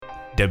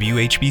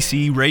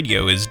WHBC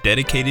Radio is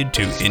dedicated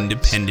to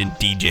independent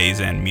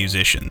DJs and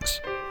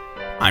musicians.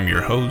 I'm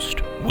your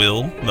host,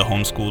 Will, the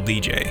homeschool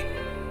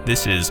DJ.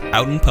 This is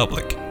Out in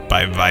Public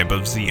by Vibe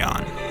of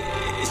Zion.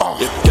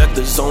 If death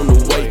is on the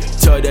way,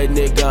 tell that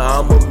nigga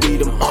I'ma beat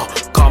him.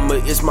 Karma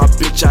is my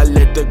bitch, I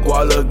let the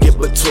guala get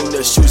between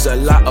the shoes. A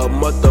lot of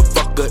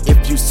motherfucker,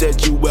 if you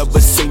said you ever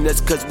seen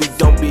us, cause we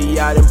don't be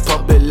out in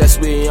public unless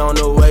we on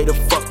the way to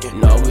fucking.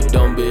 No, we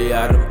don't be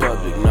out in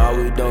public. No,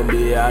 we don't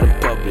be out in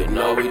public.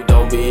 No, we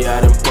don't be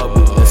out in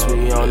public unless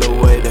we on the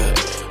way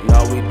to.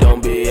 No, we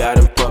don't be out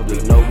in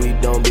public. No, we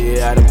don't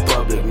be out in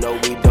public. No,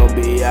 we don't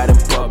be out in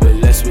public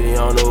unless we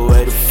on the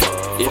way to fuck.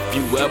 If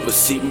you ever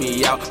see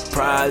me out,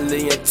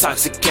 probably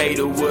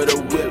intoxicated with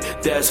a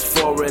whip that's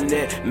foreign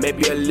and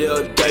maybe a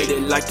little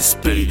dated. Like the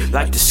speed,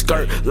 like the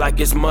skirt, like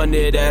it's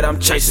money that I'm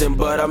chasing,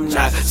 but I'm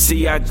not.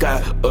 See, I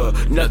got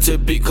not to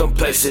be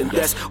complacent.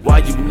 That's why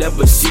you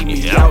never see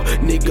me out.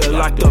 Nigga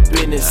locked up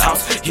in his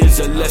house. Here's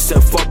a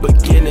lesson for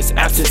beginners.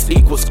 Absence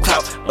equals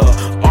clout.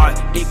 Art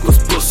equals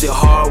pussy.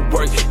 Hard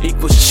work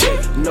equals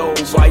check. Know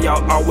why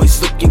y'all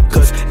always looking,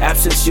 cause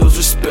absence yields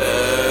respect.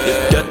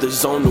 If death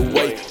is on the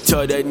way,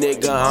 tell that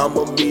nigga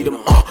I'ma meet him.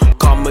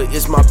 Karma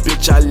is my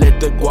bitch, I let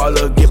the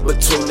guala get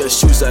between the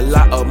shoes. A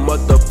lot of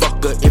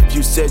motherfucker, if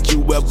you said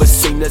you ever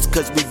seen us,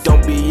 cause we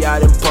don't be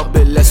out in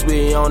public unless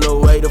we on the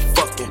way to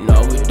fucking. No,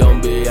 we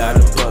don't be out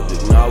in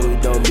public. No, we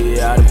don't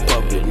be out in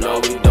public. No,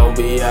 we don't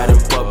be out in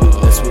public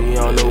unless we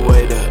on the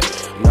way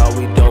to. No,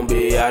 we don't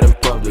be out in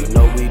public.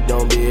 No, we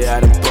don't be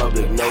out in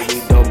public. No,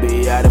 we don't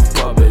be out in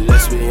public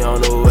unless we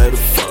on the way to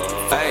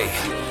fucking. Hey.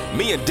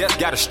 Me and Death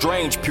got a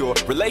strange, pure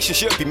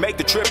relationship. He make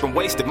the trip and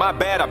wasted. My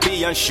bad, I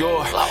be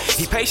unsure.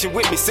 He patient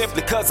with me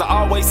simply cause I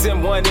always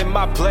send one in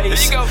my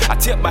place. There you go. I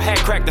tip my hat,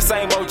 crack the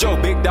same old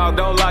Joe. Big dog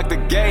don't lock the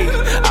gate.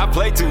 I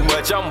play too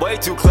much, I'm way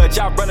too clutch.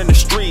 I run in the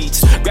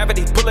streets,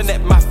 gravity pulling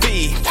at my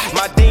feet.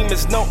 My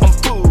demons know I'm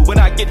food. When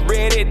I get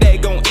ready, they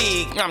gon'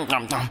 eat.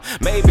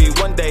 Maybe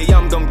one day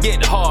I'm gon'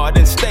 get hard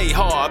and stay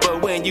hard.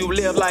 But when you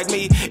live like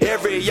me,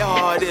 every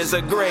yard is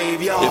a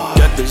graveyard. If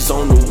death is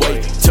on the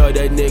way, tell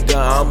that nigga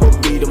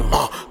I'ma beat him.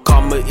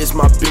 Karma is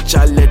my bitch,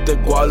 I let the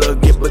guala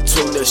get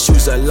between the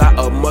shoes. A lot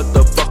of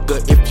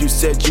motherfucker, if you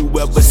said you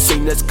ever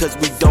seen us, cause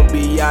we don't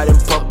be out in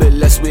public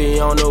unless we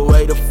on the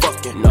way to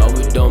fucking. No,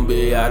 we don't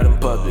be out in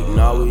public.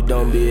 No, we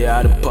don't be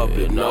out in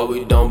public. No,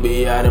 we don't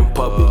be out in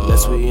public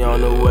unless we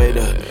on the way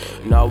to.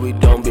 No, we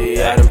don't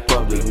be out in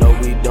public. No,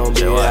 we don't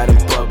be out in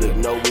public.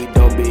 No, we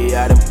don't be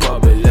out in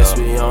public unless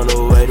we on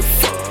the way to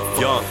fucking.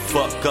 Young,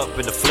 fuck up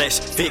in the flesh,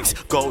 fix,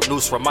 gold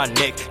noose from my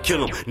neck,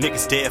 kill 'em,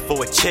 niggas dead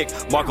for a check,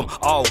 mark 'em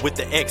all with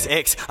the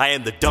XX, I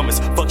am the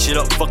dumbest, fuck shit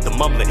up, fuck the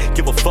mumbling,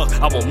 give a fuck,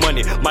 I want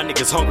money, my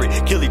niggas hungry,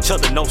 kill each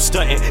other, no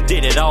stunting,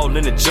 did it all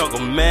in the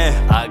jungle,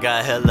 man, I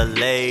got hella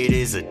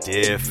ladies of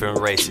different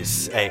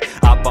races, ayy,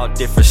 I bought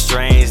different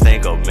strains, they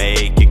gon'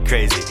 make it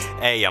crazy,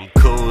 ayy, I'm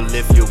cool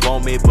if you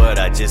want me, but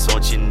I just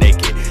want you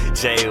naked,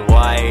 Jay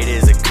White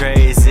is a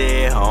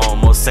crazy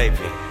homo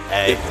sapien.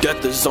 Ay. If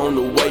death is on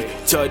the way,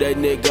 tell that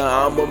nigga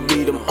I'ma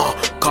meet him.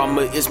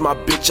 Karma is my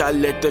bitch, I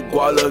let the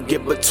guala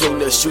get between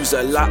the shoes.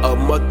 A lot of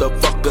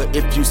motherfucker,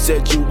 if you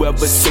said you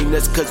ever seen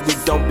us, cause we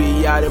don't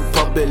be out in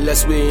public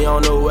unless we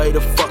on the way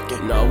to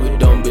fucking. No, we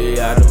don't be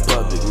out in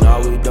public.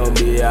 No, we don't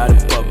be out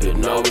in public.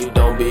 No, we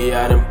don't be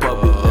out in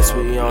public unless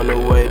we on the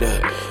way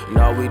to.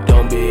 No, we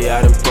don't be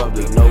out in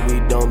public. No, we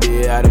don't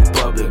be out in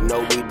public. No,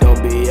 we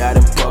don't be out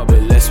in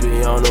public unless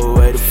we on the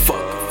way to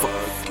fucking.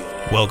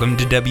 Welcome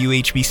to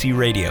WHBC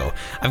Radio.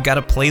 I've got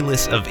a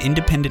playlist of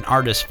independent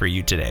artists for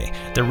you today.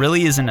 There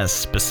really isn't a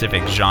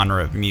specific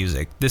genre of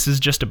music. This is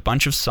just a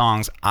bunch of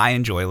songs I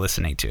enjoy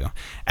listening to.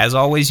 As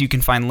always, you can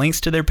find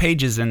links to their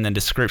pages in the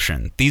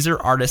description. These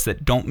are artists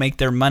that don't make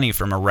their money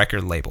from a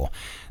record label.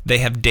 They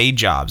have day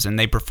jobs and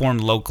they perform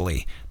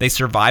locally. They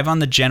survive on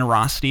the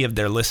generosity of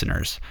their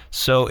listeners.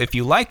 So if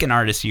you like an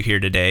artist you hear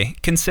today,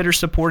 consider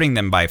supporting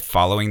them by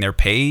following their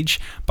page,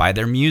 buy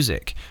their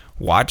music,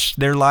 watch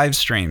their live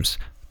streams,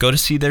 go to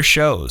see their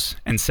shows,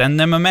 and send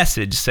them a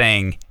message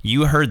saying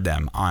you heard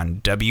them on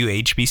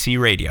WHBC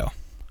Radio.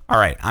 All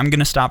right, I'm going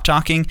to stop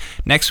talking.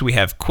 Next, we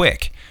have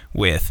Quick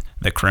with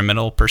The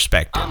Criminal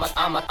Perspective. I'm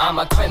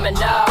a criminal.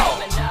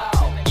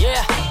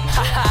 Yeah.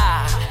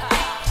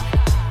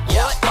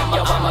 Yo,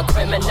 I'm a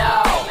criminal.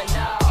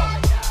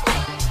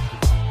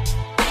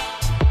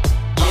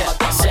 Yeah,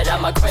 said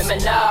I'm a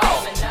criminal.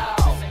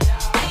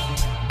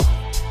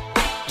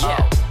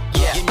 Yeah,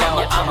 you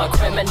know I'm a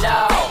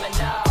criminal.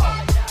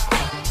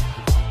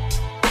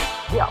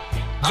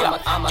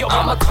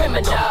 I'm a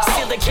criminal,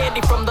 stealing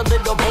candy from the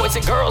little boys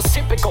and girls,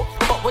 typical.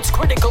 But what's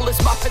critical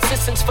is my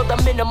persistence for the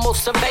minimal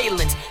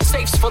surveillance.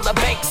 Safes full of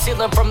banks,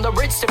 stealing from the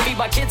rich to feed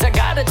my kids. I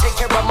gotta take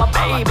care of my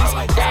babies.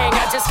 Dang,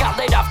 I just got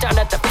laid off down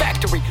at the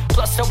factory.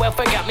 Plus the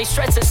welfare got me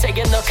stressing,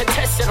 saying no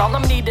contestant. All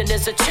I'm needing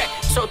is a check,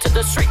 so to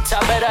the streets I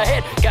better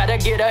hit. Gotta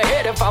get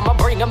ahead if I'ma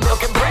bring 'em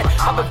milk and bread.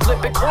 I've been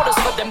flipping quarters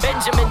for them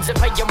Benjamins and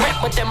paying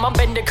rent with them. I'm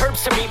bending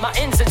curbs to meet my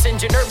ends. It's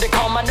engineered to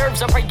calm my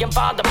nerves. I'm praying,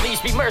 Father, please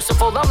be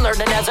merciful. I'm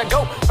learning as I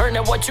go,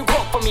 earning what you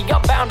quote for me.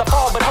 I'm bound to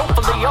fall, but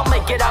hopefully I'll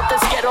make it out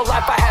this ghetto ghetto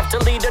life, I have to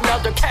lead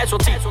another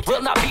casualty.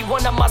 Will not be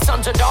one of my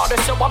sons or daughters,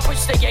 so I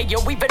push the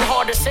yayo even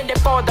harder. Send it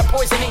farther,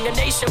 poisoning the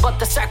nation, but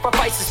the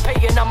sacrifice is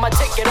paying. I'ma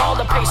take it all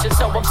the patience,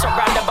 so I'm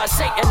surrounded by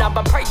Satan. I've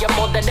been praying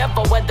more than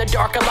ever. Whether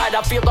dark or light,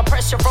 I feel the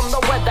pressure from the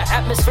weather.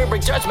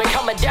 Atmospheric judgment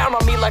coming down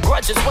on me like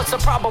grudges. What's the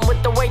problem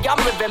with the way I'm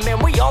living, man?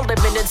 We all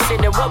living in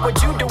sin, and what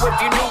would you do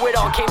if you knew it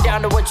all came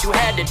down to what you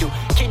had to do?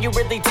 Can you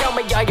really tell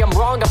me I am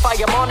wrong if I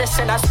am honest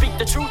and I speak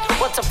the truth?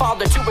 What's a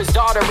father to his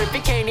daughter if he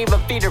can't even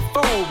feed her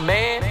food,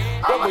 man?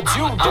 What would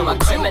you do? I'm a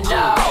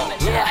criminal,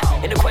 yeah,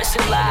 and the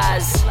question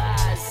lies.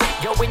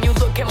 Yo, when you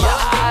look in my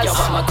eyes, yo,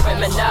 I'm a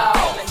criminal,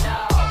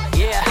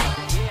 yeah.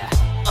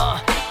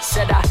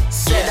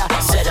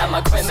 Said I'm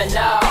a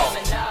criminal.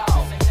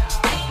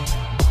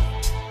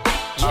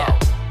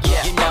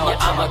 Yeah, you know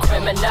I'm a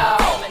criminal.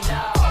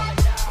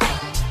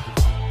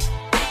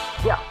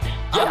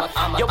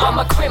 I'm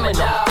a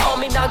criminal. Call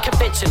me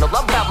non-conventional.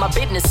 I'm about my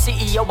business.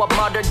 CEO of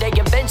modern day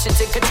inventions.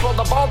 In control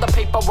of all the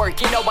paperwork.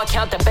 You know I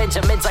count the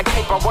Benjamins like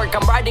paperwork.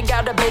 I'm riding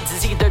out of bids.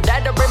 It's either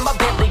that or in my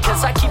Bentley.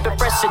 Cause I keep it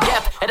fresh to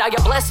death. And I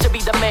am blessed to be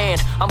the man.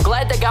 I'm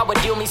glad that God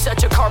would deal me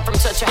such a card from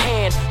such a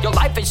hand. Your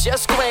life is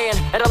just grand.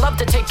 And I love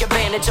to take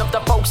advantage of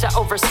the folks that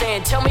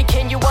overstand. Tell me,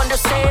 can you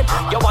understand?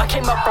 Yo, I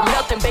came up from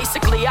nothing.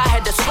 Basically, I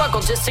had to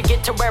struggle just to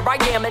get to where I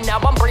am. And now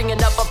I'm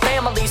bringing up a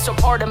family. So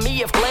pardon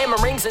me if glamour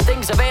rings and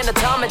things of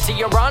anatomity.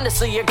 You're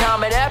honestly a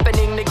common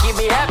happening to keep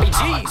me happy.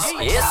 Jeez,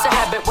 it's a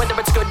habit, whether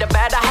it's good or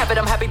bad, I have it.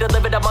 I'm happy to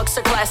live it amongst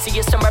the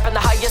classiest. I'm repping the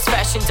highest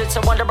fashions. It's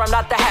a wonder I'm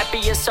not the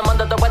happiest. I'm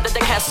under the weather to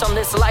cast on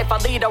this life I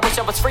lead. I wish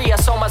I was free. I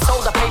sold my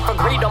soul to pay for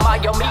greed. On my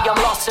yo me, I'm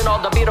lost in all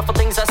the beautiful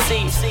things I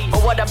see.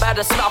 But what about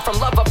a smile from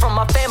love or from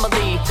my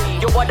family?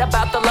 Yo, what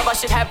about the love I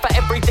should have for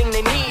everything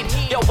they need?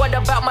 Yo, what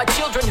about my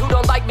children who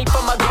don't like me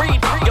for my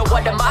greed? Yo,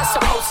 what am I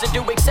supposed to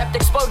do except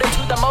explode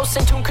into the most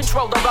in tune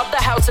controller of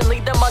the house and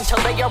lead them until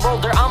they are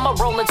older? I'm a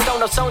rolling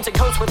stone of stones and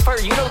coats with fur.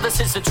 You know this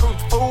is the truth,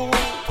 fool.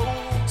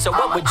 So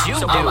what would you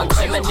do? I'm a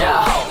criminal,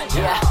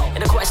 yeah,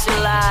 and the question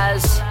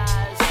lies.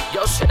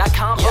 Yo, should I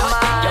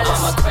compromise? Yo,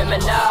 I'm a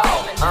criminal,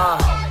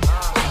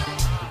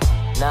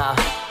 nah,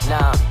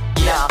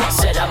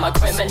 said I'm a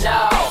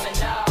criminal.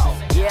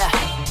 Yeah,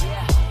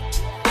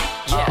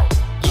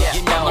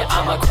 you know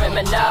I'm a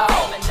criminal.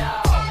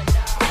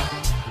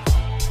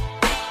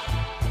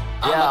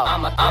 Yo,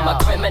 I'm a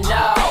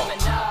criminal.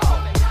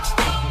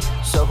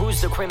 So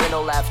who's the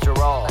criminal after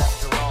all?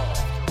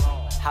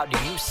 How do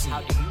you see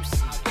it?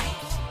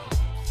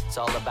 It's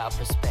all about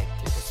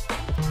perspective.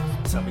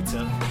 Tell me,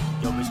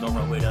 yo, bitch gon'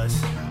 run with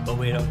us, but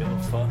we don't give a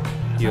fuck.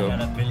 Yo. I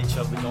got a Billy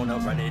truck, we gon'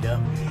 run it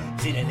up.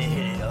 See then they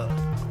hit it up.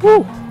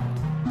 Woo!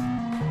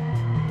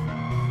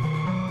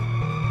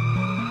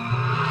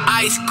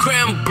 Ice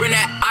cream, bring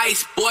that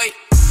ice, boy.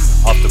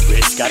 Off the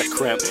wrist, got a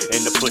cramp,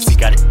 and the pussy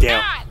got it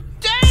down.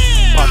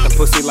 Pop the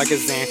pussy like a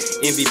Zan,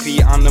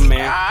 MVP, I'm the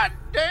man.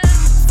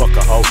 Fuck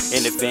a hoe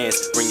in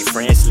advance, bring your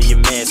friends, leave your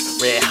mans.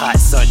 Red hot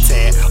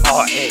suntan,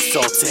 RX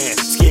on tan,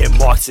 skid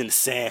marks in the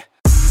sand.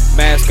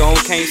 Mask on,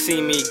 can't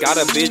see me.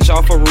 Got a bitch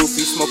off a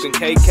roofie, smoking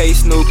KK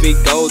Snoopy.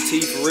 Gold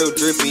teeth, real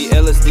drippy.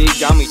 LSD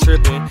got me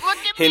tripping.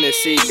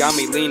 Hennessy got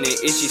me leaning.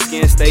 Itchy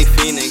skin, stay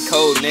fiending.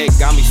 Cold neck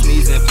got me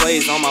sneezing.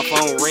 Plays on my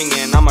phone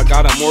ringing. I'm a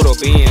god immortal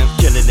being.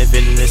 Killing and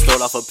vending and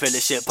stole off a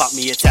apprenticeship. Pop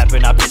me a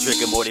tapping, I been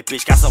drinking more than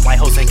bitch. Got some white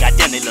hoes and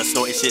goddamn they love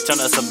snorting shit.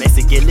 Turn up some mess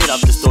and get lit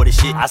off distorted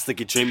shit. I still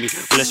get dreamy,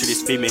 blessed with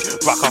this female.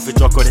 Rock off a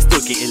drunk or they still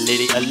getting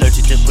litty.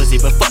 Allergic to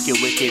pussy, but fuck it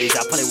with kitties.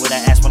 I play with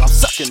that ass while I'm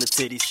sucking the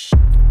titties.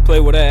 Play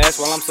with her ass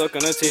while I'm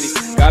sucking her titties.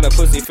 Got a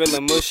pussy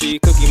feeling mushy.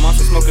 Cookie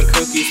monster smoking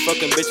cookies.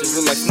 Fucking bitches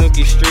look like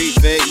Snooki. Street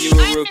vet, you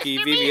a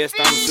rookie. VVS,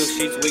 diamond silk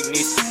sheets, weak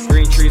knees.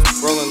 Green trees,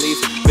 rolling leaves.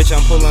 Bitch,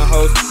 I'm pulling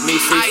hoes. Me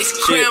see Ice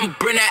cream,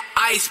 bring that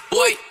ice,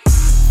 boy.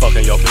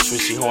 Fucking your bitch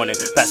when she horny.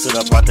 Pass it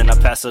up right then I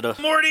pass it up.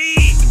 Morty!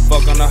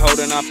 Fuck on the hoe,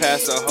 then I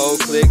pass a whole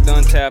click,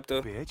 done tapped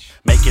her.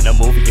 Making a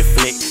movie and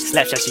flick.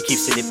 Snapchat, she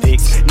keeps sending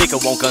pics. Nigga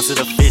won't guns to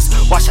the fist.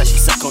 Watch how she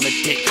suck on the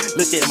dick.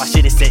 Looked at my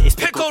shit and said it's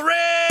pickle.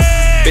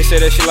 Bitch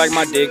said that she like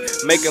my dick.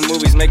 Making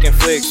movies, making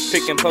flicks.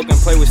 Pick and poke and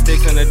play with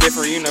sticks in a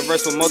different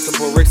universe with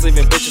multiple ricks.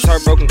 Leaving bitches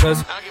heartbroken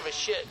cause I don't give a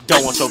shit.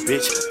 Don't want your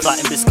bitch.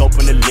 Plotting bitch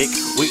scoping the lick.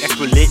 We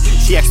extra lit.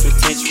 She extra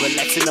tense.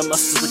 Relaxing the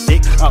muscles with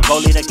dick. I'm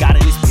rolling the god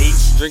in this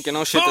bitch. drinking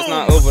on shit that's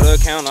not over the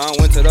counter. I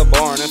went to the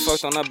bar and then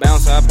fucked on the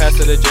bouncer. I passed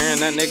to the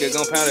Jaren, that nigga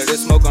gon' pound it.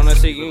 This smoke on the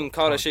seat, you can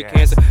call that shit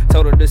cancer.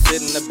 Told her to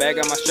sit in the bag,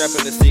 got my strap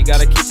in the seat.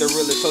 Gotta keep her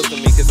really close to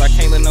me, cause I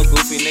can't let no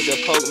goofy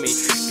nigga poke me.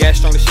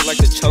 Gas strong as shit like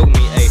to choke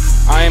me, ayy.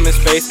 I am in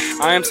space,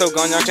 I am so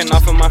gone, y'all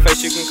cannot feel my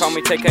face. You can call me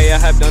TK, I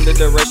have done the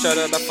rest.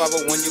 Shot out the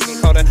 501, you can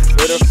call that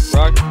little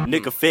rock.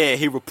 Nigga fed,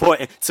 he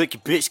reporting. Took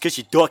your bitch cause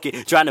you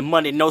dorking. Drowning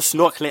money, no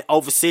snorkeling.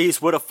 Overseas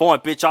with a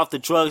foreign bitch off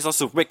the drugs on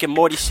some Rick and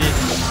Morty shit.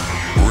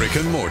 Rick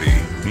and Morty,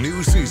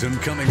 new season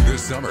coming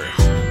this summer.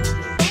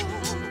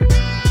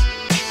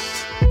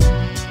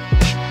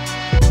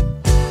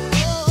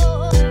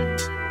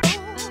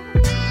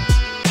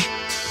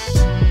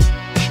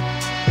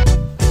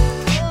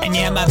 And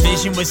yeah, my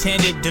vision was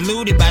hindered,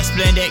 diluted by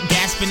splendor,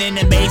 gasping in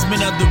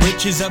amazement of the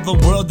riches of a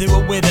world that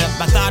were with her.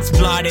 My thoughts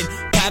blotted,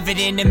 covered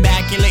in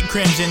immaculate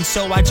crimson.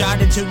 So I tried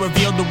to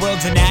reveal the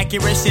world's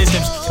inaccurate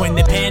systems. When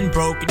the pen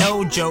broke,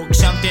 no joke,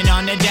 something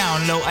on the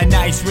down low. A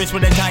nice wrist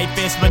with a tight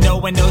fist, but no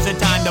one knows the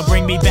time. They'll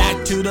bring me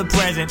back to the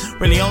present.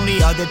 Really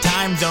only other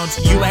time zones.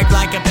 You act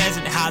like a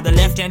peasant, how the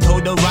left hand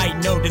hold the right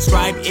note.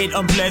 Describe it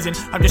unpleasant,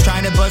 I'm just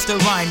trying to bust a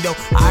rhyme though.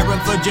 I run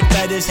for your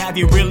feathers, have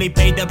you really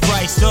paid the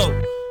price though?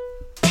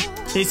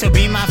 This'll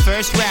be my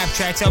first rap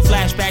track, so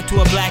flashback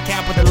to a black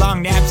cap with the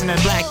long naps and the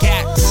black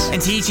cats.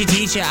 And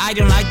teacher, I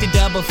don't like the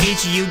double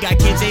feature. You got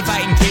kids, they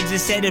fighting kids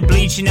instead of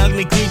bleaching.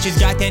 Ugly creatures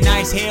got that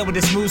nice hair with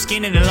a smooth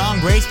skin and a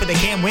long grace, but they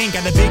can't win.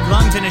 Got the big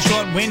lungs and a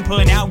short wind,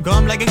 pulling out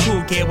gum like a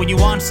cool kid. When you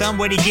want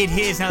somebody, get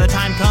his. Now the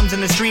time comes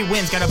and the street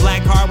wins. Got a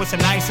black car with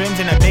some nice rims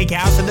and a big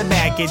house for the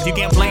bad kids. You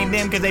can't blame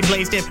them cause they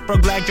play stiff.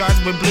 Broke black jars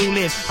with blue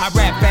lids. I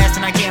rap fast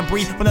and I can't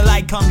breathe. When the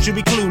light comes, you'll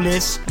be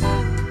clueless.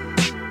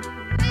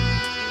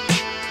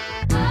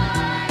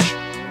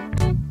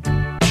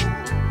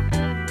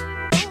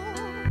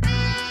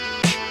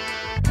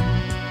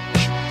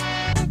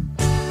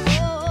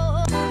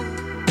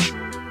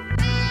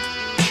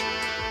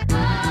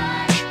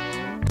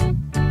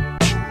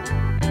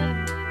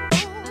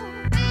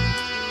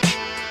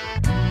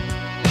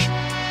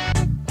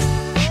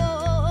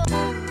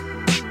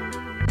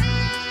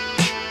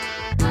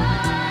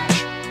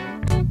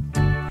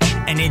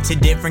 And it's a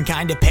different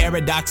kind of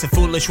paradox, a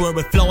foolish word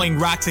with flowing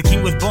rocks. A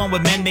king was born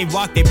with men, they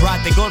walked, they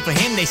brought the gold for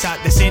him. They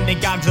sought the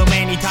synagogues, oh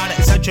man, he taught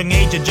at such young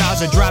age. The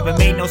jaws are drop, it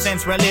made no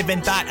sense,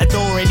 relevant thought.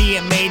 Authority,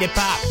 it made it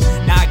pop.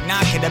 Knock,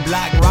 knock at the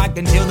block, rocked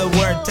until the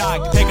word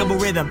talked. Impeccable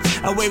rhythm,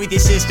 away with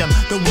your system.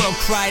 The world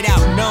cried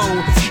out no,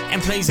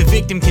 and plays a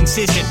victim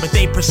consistent, but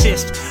they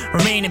persist.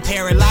 Remaining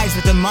paralyzed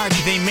with the mark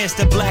they missed.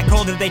 A black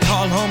hole that they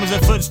call home is a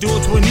footstool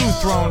to a new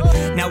throne.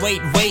 Now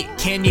wait,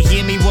 can you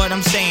hear me what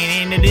I'm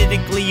saying?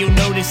 Analytically, you'll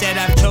notice that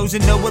I've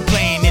chosen though we're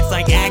playing. It's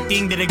like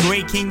acting that a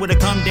great king would have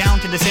come down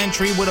to the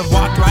century, would have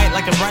walked right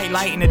like a bright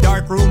light in a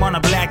dark room on a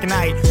black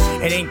night.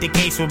 It ain't the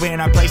case, we're in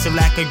our place of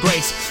lack of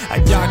grace.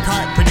 A dark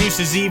heart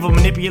produces evil,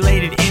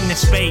 manipulated in the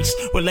space.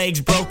 With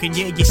legs broken,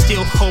 yeah, you're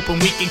still hoping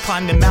we can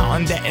climb the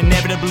mountain that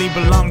inevitably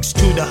belongs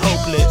to the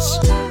hopeless.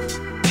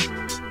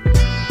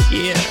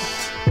 Yeah.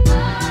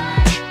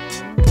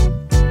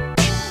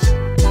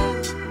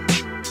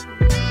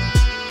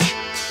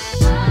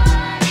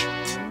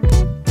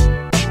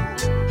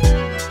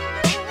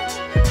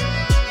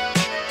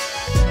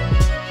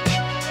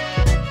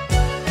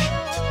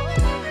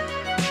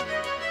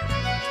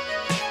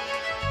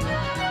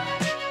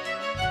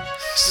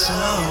 So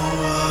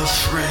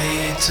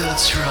afraid to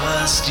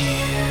trust you.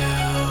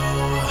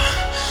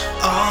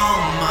 All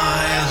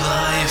my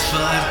life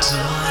I've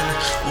done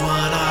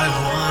what I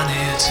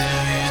wanted to.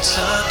 You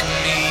took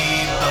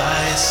me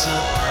by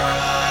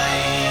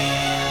surprise.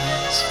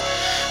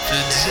 The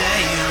day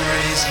you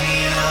raised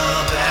me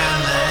up and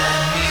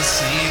let me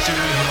see through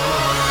your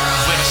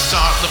eyes. Where to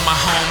start, left my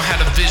home,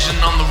 had a vision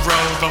on the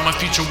road, but my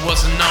future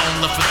wasn't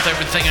known. Left with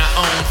everything I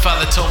owned.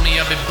 Father told me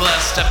I'd be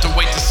blessed, have to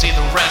wait to see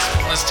the rest.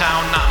 From this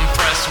town, not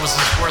impressed. Was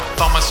this worth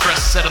all my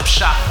stress? Set up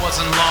shop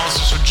wasn't long,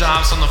 search for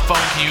jobs on the phone.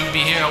 Can you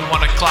be here at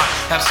 1 o'clock?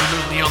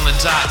 Absolutely on the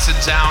dot. Sit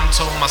down,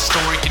 told my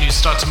story. Can you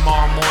start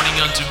tomorrow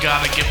morning? Unto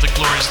God I give the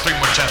glories. 3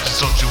 more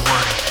chapters, don't you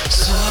worry.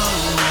 So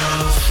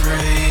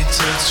afraid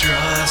to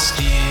trust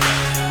you.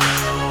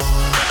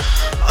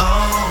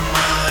 All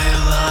my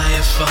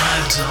life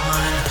I've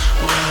done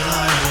what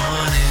I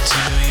wanted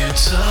to. You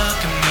took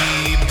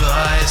me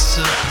by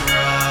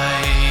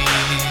surprise.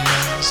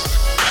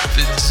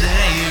 The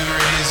day you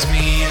raised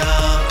me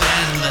up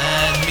and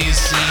let me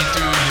see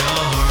through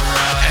your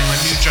eyes. And my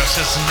new job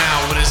says now,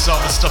 what is all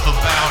this stuff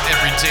about?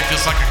 Every day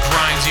feels like a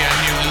grind, yeah, I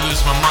nearly lose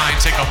my mind.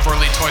 Take off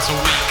early twice a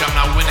week, I'm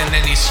not winning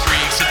any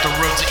streaks. Hit the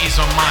road to ease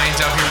my mind,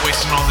 out here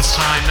wasting all this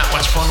time. Not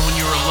much fun when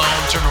you're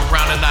alone, turn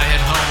around and I head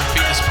home.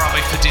 Repeat this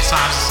probably 50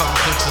 times, and something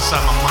clicks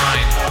inside my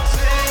mind.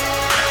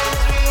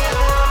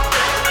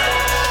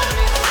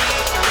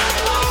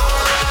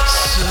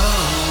 So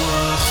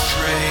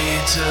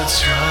afraid to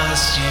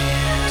trust you.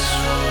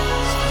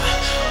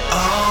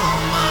 All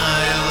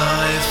my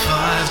life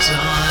I've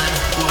done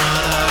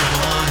what I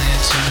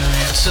wanted to.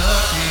 You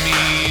took me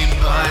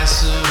by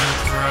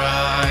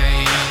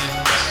surprise.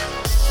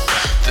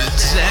 The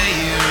day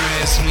you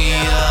raised me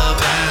up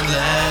and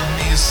let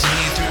me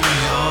see through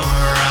your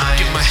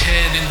eyes. Get my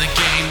head in the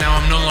game, now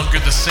I'm no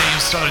longer the same.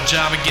 Start a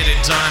job and get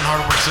it done,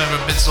 hard work's never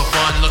been so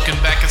fun. Looking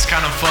back it's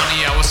kind of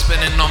funny, I was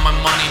spending all my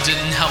money.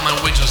 Didn't help, my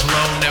wage was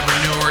low, never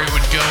knew where it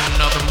would go.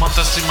 Another month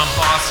I see my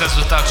boss says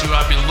without you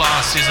I'd be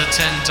lost. He's a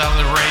 $10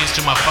 raise,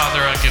 to my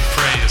father I give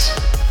praise.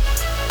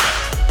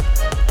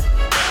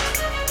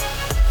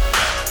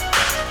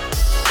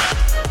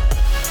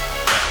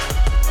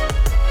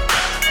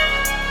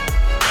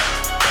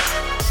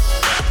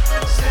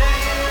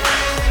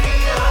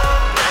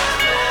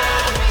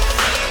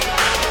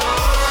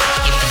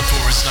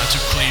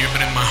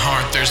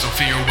 there's no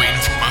fear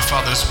waiting for my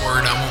Father's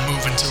word. I won't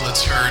move until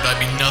it's heard. I'd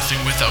be nothing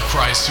without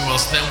Christ. Who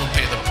else then will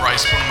pay the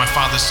price? One of my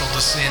father's sold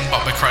to sin,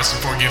 bought by Christ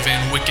and forgiven.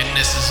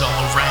 Wickedness is all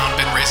around,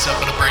 been raised up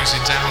but it brings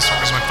me down. Strong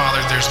as my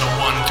Father, there's no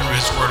one. Through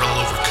his word I'll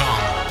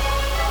overcome.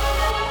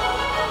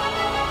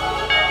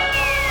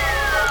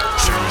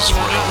 Through his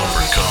word I'll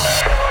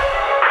overcome.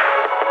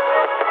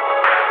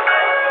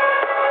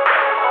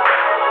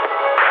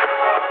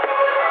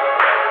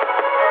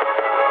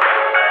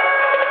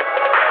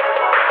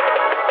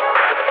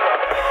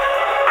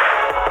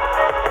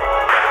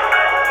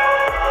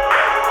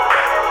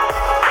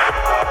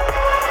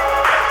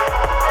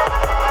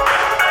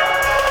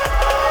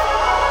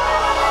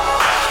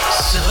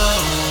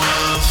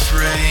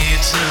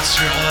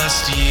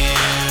 Trust you.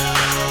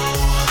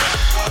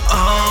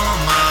 All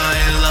my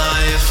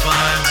life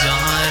I've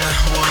done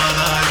what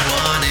I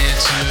wanted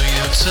to.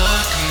 You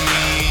took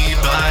me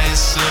by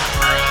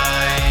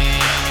surprise.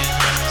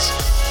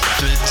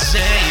 The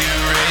day you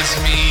raised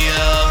me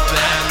up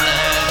and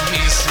let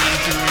me see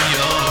through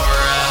your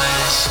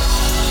eyes.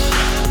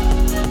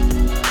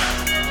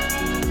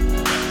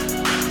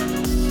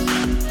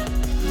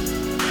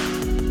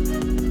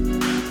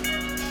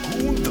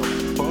 Who the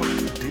fuck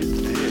did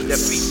this? Der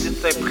Beat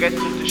ist sein Brett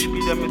und du spielst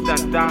mit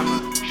deiner Dame.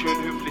 Schön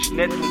höflich,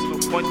 nett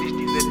und so freundlich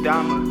diese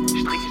Dame.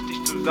 Strick ich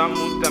dich zusammen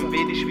und dann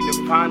weh ich wie ne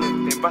Fahne.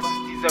 Denn was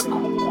ist dieser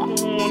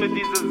Kuchen ohne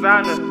diese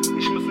Sahne?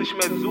 Ich muss nicht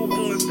mehr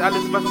suchen, ist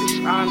alles was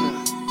ich ahne.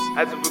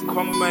 Also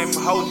willkommen in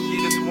meinem Haus,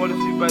 jedes Wort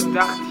ist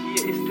überdacht.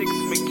 Hier ist nix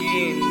mehr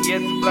gehen,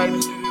 jetzt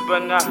bleibst du über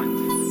Nacht.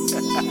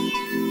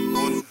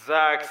 Und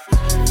sagst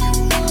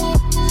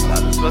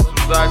alles was du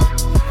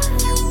sagst.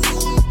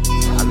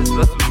 Alles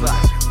was du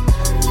sagst.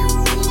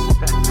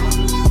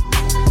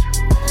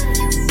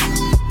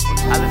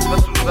 Alles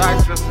was du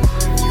sagst, das ist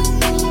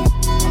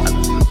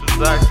alles was du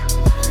sagst.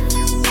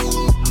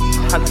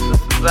 Alles was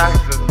du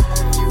sagst, das ist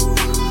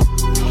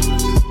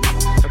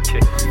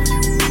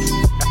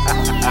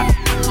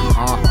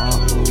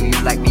do you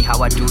like me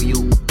how I do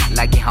you?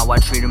 Like it how I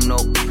treat them, no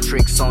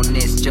tricks on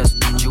this, just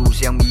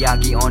Jules, young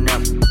Miyagi on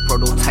them.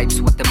 Prototypes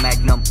with the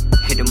Magnum,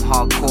 hit them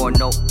hardcore,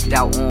 no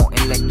doubt on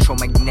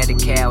electromagnetic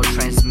cow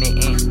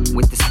transmitting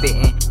with the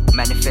spitting.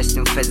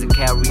 Manifesting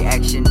physical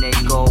reaction, they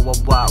go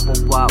wah.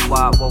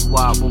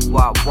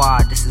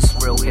 This is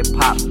real hip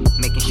hop,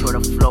 making sure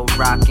the flow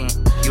rocking.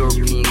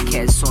 European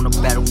cats on the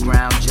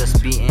battleground,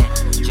 just beating,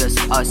 just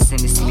us in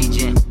this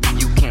legion.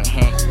 You can't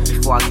hang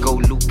before I go,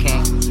 Luke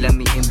Kang. Let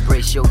me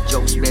embrace your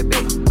jokes, baby.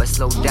 But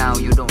slow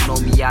down, you don't know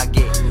me, I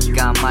get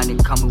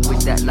God-minded, coming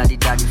with that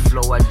ladi-dadi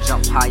flow. I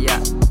jump higher,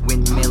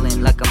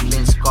 windmilling like I'm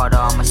Vince Carter.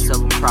 I'ma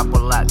serve 'em proper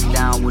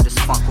lockdown with this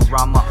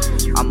funkorama.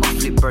 I'ma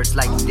flip birds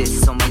like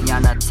this, so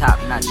mañana top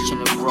notch,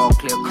 chillin' raw,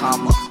 clear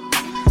karma.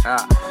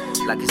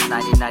 Like it's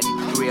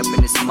 1993 up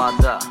in this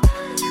mother.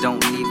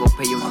 Don't leave or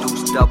pay your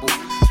dues double.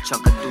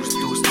 Chunk a deuce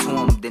to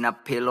him, then I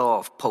peel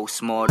off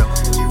post-mortem.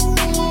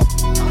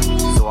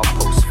 So I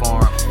post for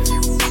him.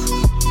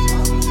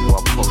 Or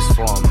I post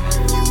for him.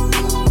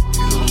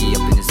 Lookie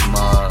up in this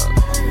mug.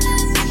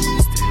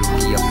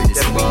 Lookie up in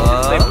this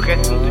mug. Der Beat ist sein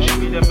Brett und du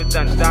spielst mit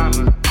deiner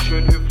Dame.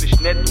 Schön höflich,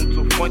 nett und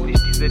so freundlich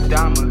diese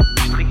Dame.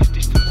 Strick ich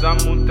dich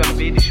zusammen und dann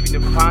weh dich wie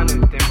ne Fahne.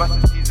 Denn was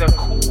ist dieser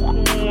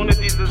Kuchen ohne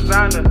diese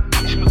Sahne?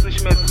 Ich muss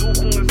nicht mehr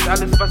suchen, ist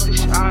alles was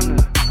ich ahne.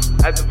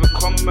 Also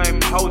willkommen in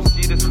meinem Haus,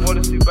 jedes Wort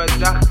ist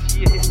überdacht.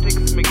 Hier ist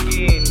nix mehr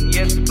gehen,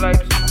 jetzt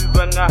bleibst du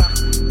über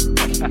Nacht.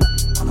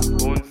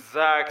 Und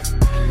sagst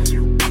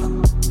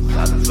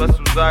alles was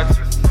du sagst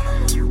ist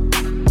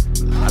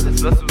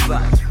alles was du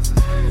sagst.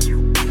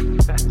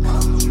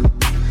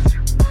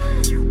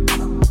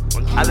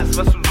 Und alles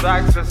was du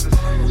sagst, das ist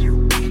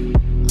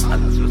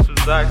alles was du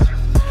sagst.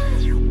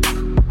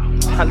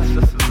 Und alles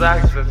was du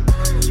sagst, das ist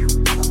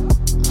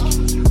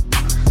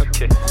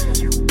okay.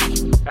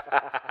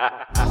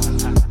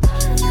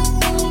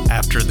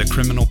 After The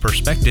Criminal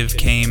Perspective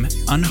came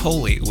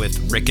Unholy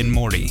with Rick and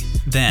Morty,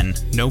 then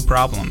No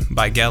Problem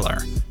by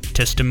Geller,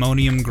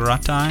 Testimonium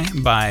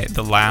Grati by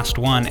The Last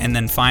One, and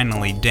then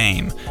finally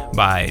Dame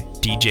by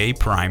DJ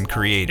Prime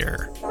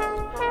Creator.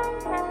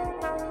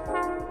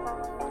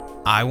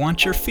 I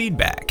want your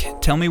feedback.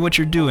 Tell me what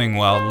you're doing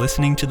while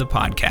listening to the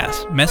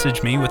podcast.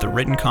 Message me with a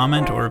written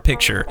comment or a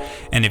picture.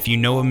 And if you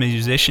know a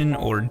musician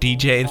or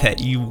DJ that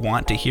you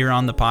want to hear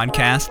on the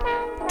podcast,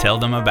 tell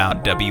them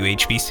about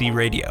WHBC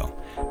Radio.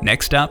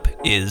 Next up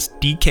is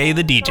DK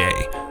the DJ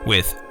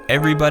with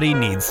Everybody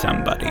Needs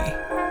Somebody.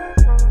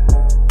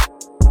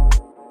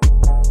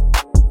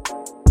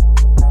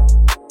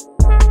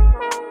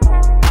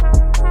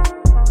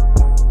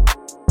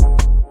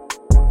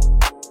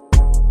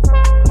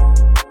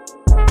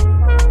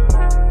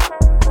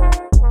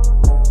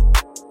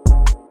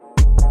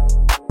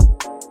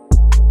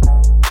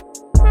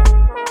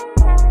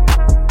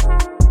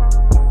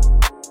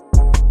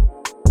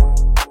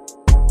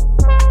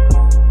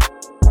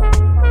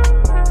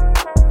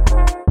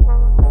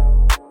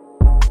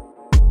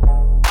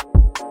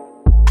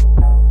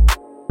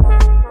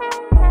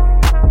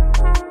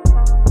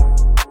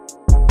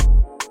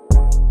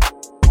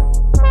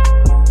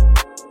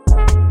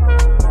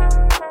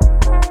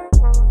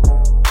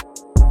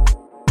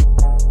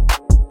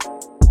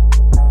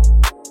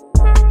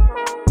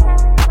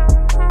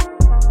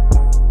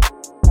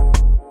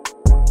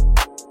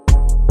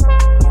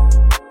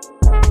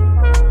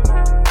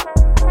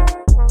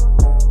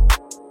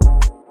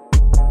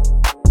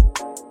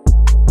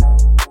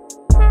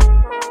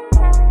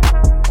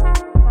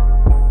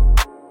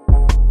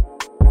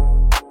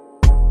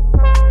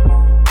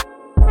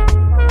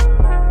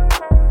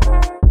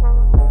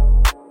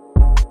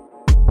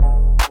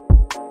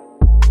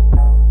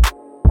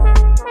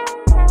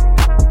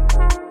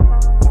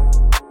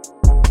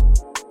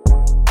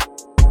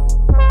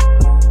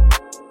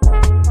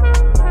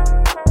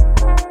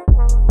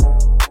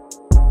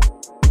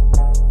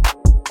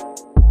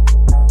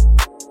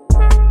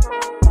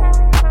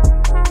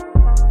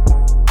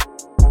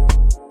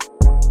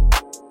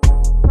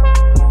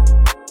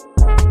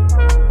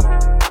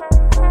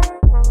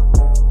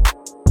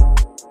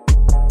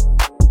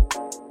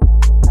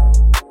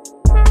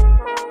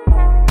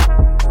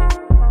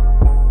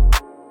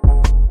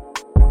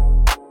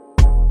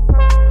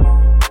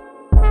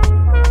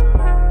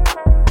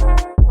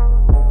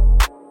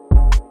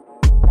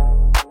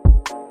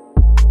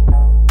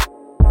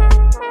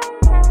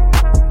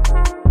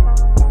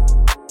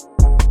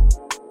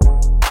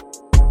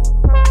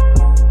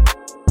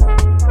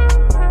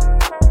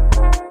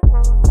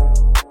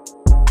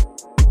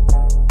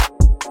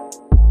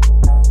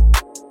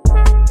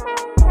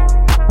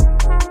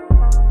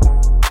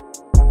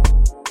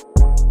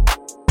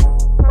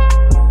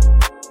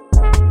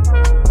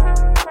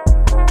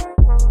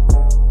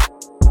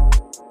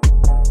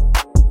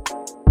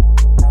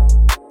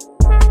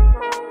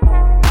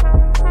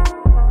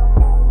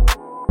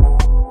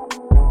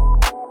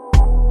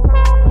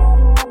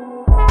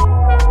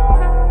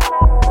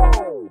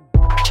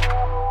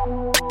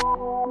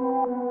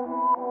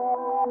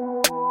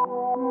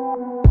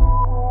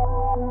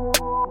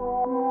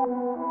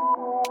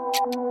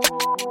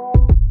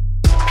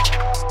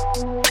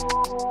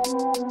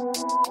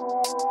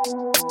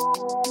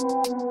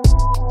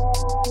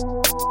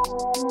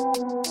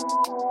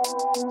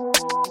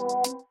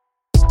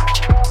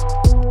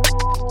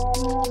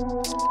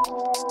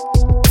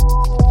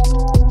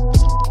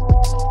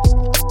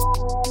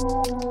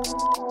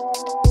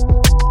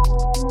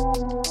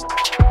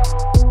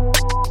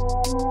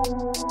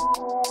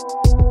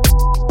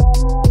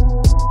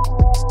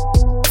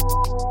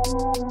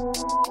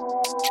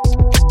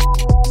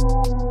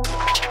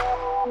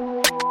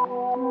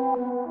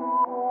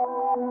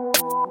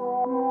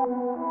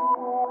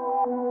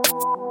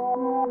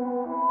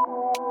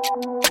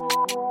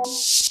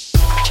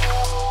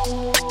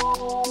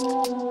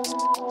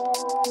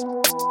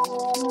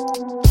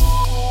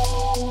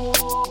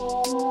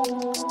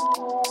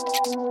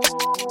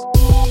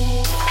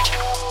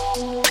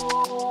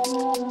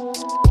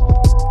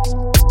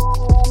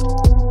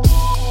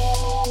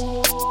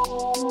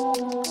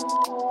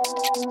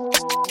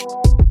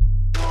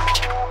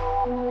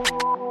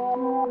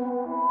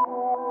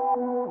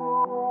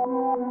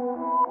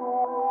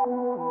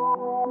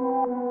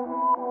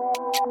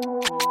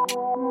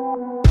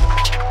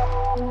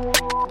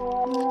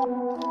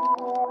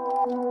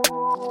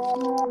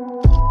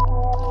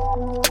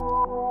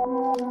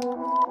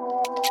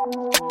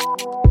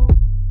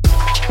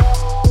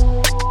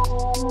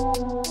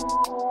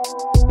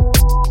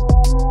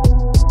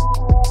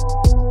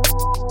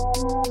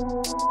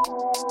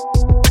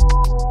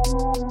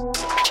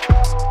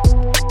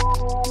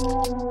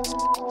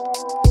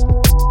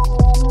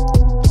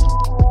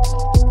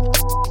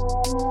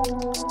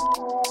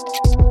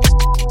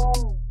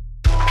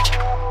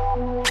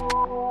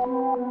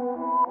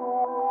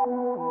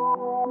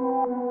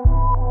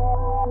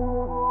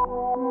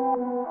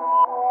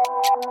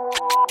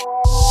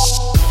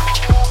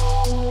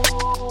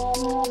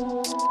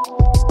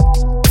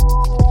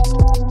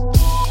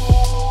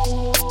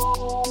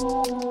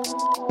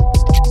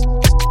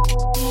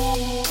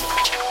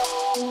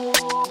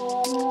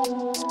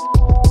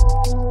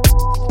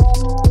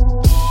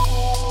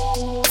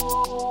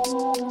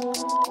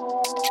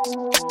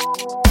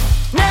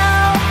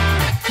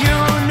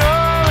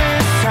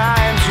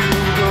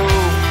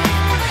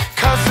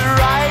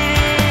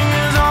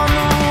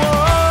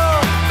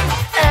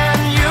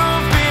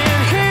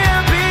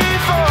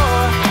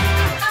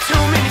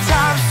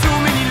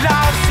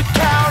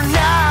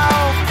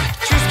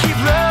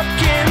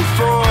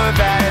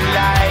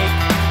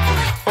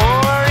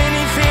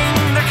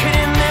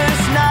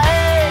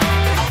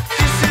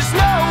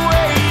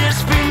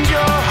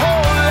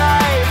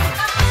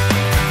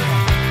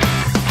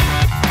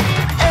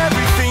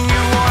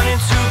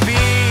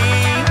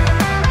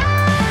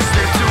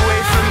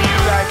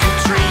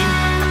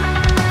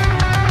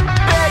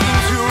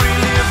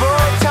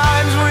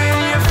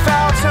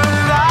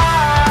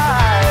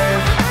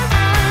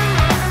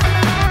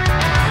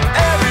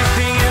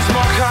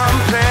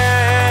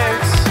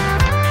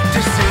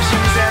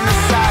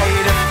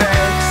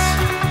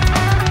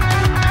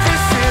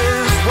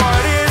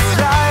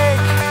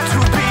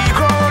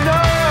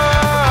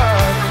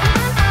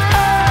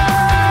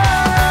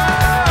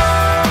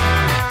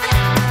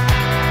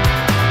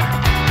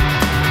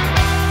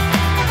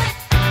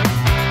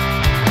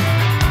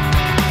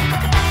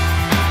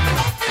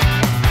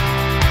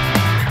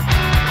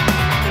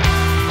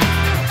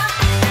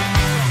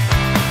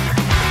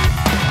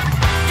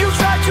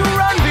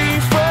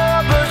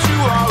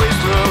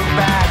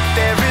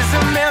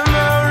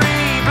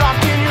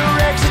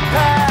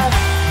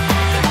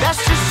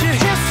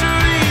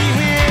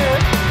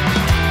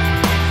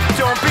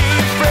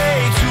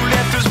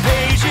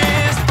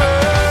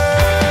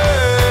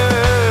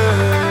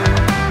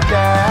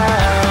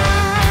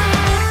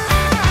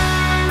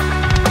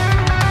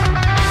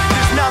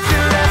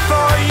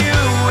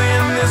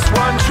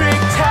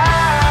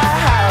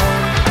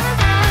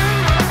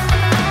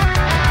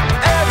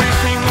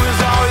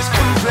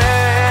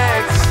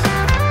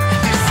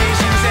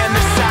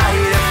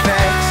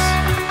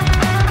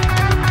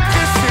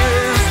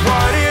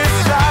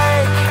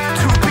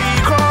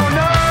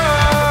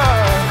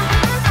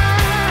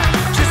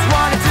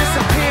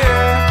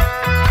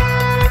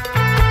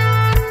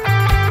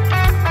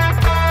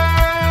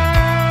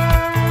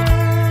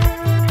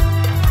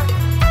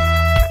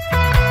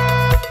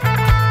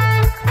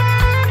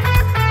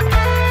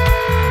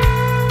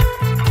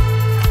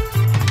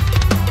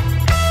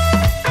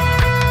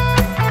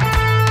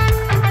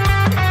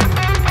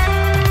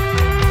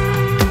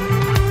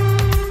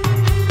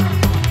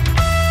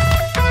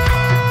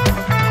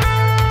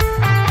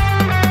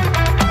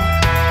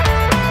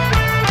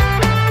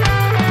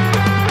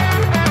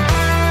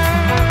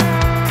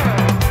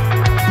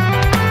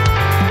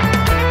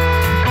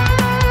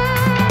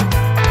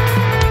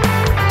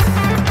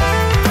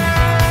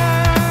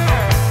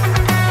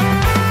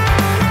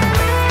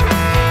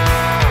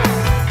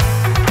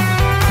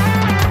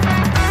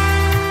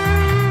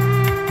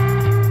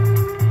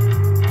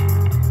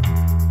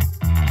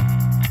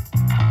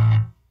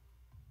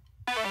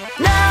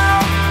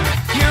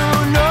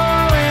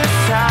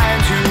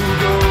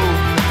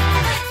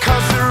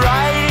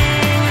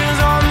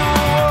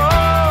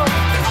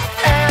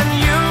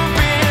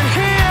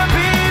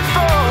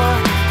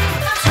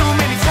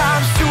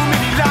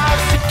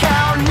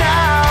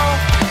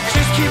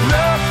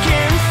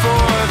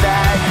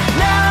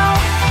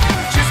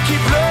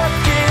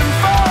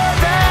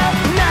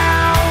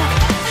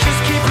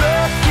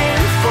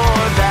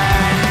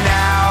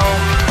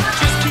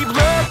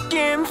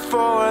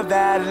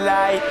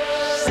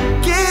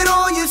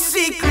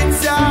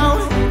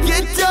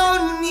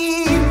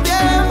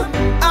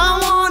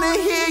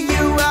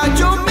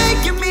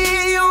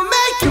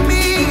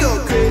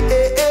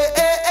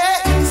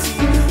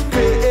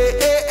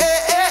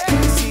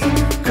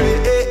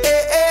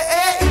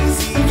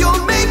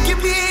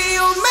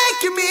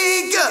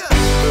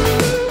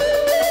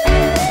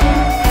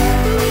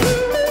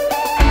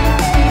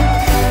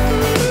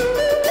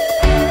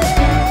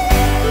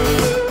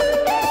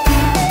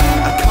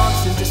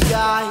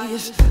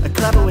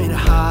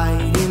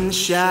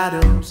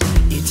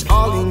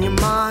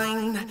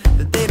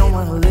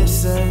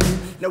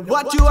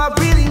 what do I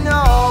really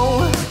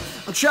know?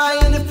 I'm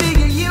trying to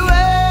figure you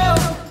out.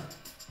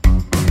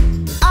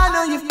 I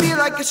know you feel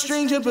like a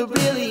stranger, but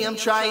really I'm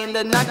trying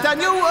to knock down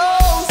your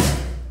walls.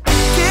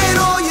 Get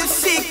all your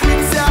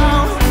secrets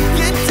out.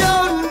 You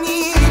don't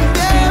need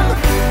them.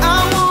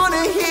 I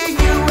wanna hear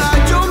you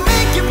out. You're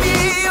making me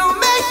go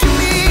crazy,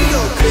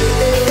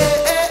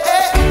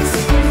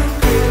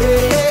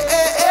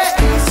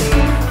 crazy.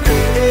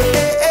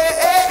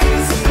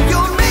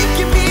 You're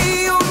making me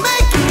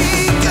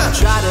go.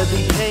 Try to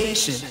be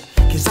patient,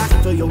 'cause I can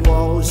feel your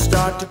walls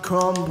start to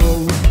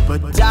crumble.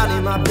 But down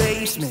in my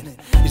basement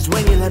is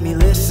when you let me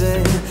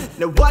listen.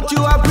 Now what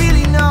do I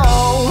really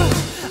know?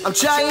 I'm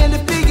trying to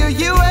figure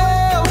you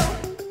out.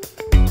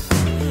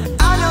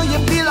 I know you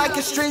feel like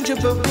a stranger,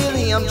 but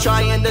really I'm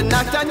trying to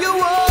knock down your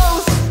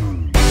walls.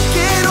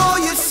 Get all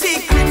your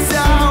secrets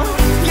out.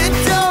 You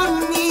don't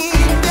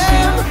need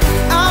them.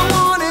 I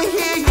wanna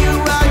hear you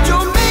out.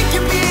 You're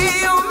making me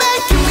go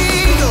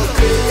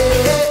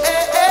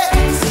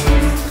crazy,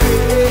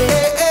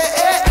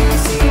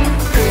 crazy,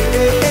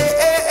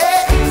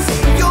 crazy.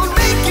 You're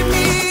making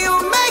me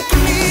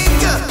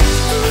go.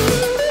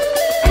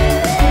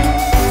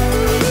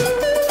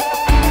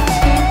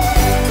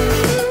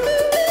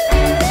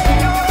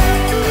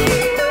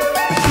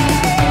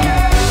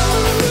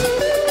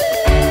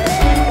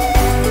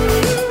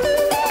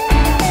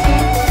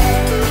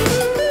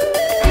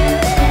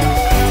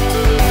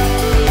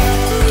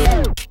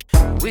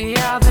 We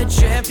are the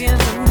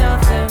champions of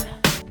nothing.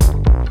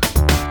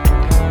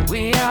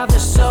 We are the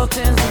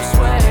sultans of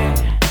sway.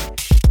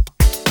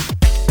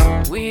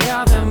 We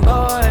are them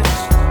boys.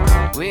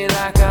 We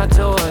like our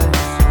toys.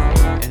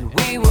 And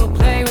we will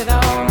play with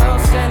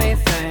almost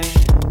anything.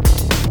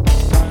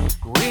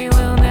 We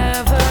will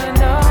never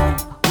know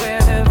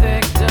where the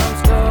victims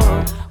go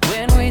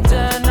when we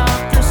turn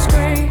off the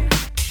screen.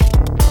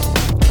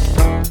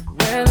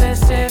 Well,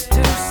 it's safe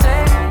to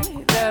say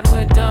that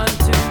we're done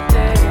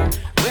today.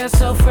 We're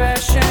so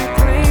fresh and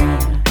clean.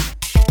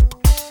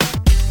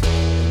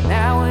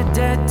 Now we're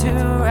dead to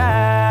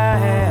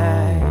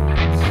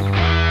rights.